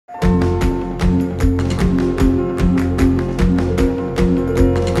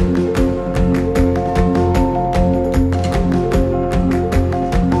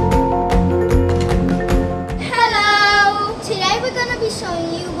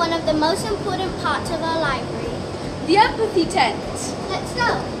one of the most important parts of our library. The empathy tent. Let's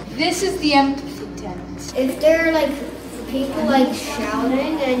go. This is the empathy tent. If there are people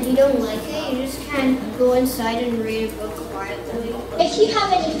shouting and you don't like it, you just can't go inside and read a book quietly. If you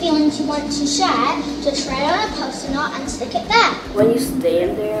have any feelings you want to share, just write on a post-it note and stick it there. When you stay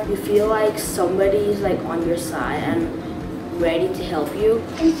in there, you feel like somebody's on your side and ready to help you.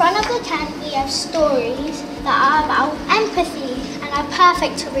 In front of the tent, we have stories that are about empathy and are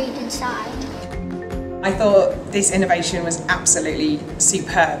perfect to read inside. I thought this innovation was absolutely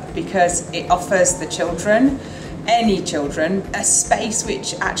superb because it offers the children, any children, a space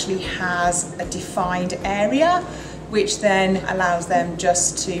which actually has a defined area, which then allows them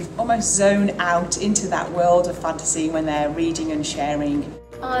just to almost zone out into that world of fantasy when they're reading and sharing.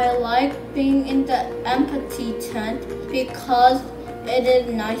 I like being in the empathy tent because it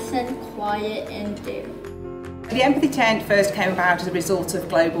is nice and quiet in there. The Empathy Tent first came about as a result of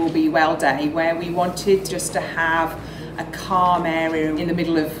Global Be Well Day, where we wanted just to have a calm area in the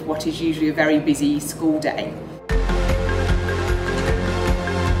middle of what is usually a very busy school day.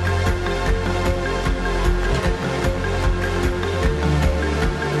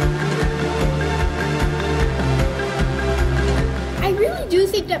 I do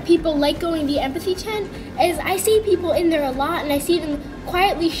think that people like going to the empathy tent, as I see people in there a lot and I see them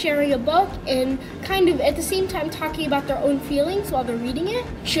quietly sharing a book and kind of at the same time talking about their own feelings while they're reading it.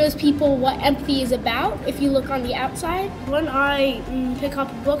 Shows people what empathy is about if you look on the outside. When I pick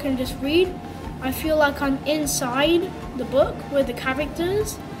up a book and just read, I feel like I'm inside the book with the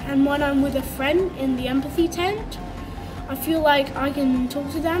characters, and when I'm with a friend in the empathy tent, I feel like I can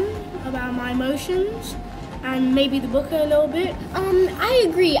talk to them about my emotions and maybe the book a little bit. I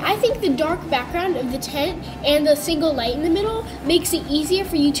agree. I think the dark background of the tent and the single light in the middle makes it easier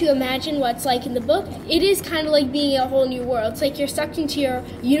for you to imagine what's like in the book. It is kind of like being in a whole new world. It's like you're sucked into your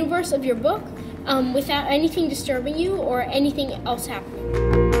universe of your book without anything disturbing you or anything else happening.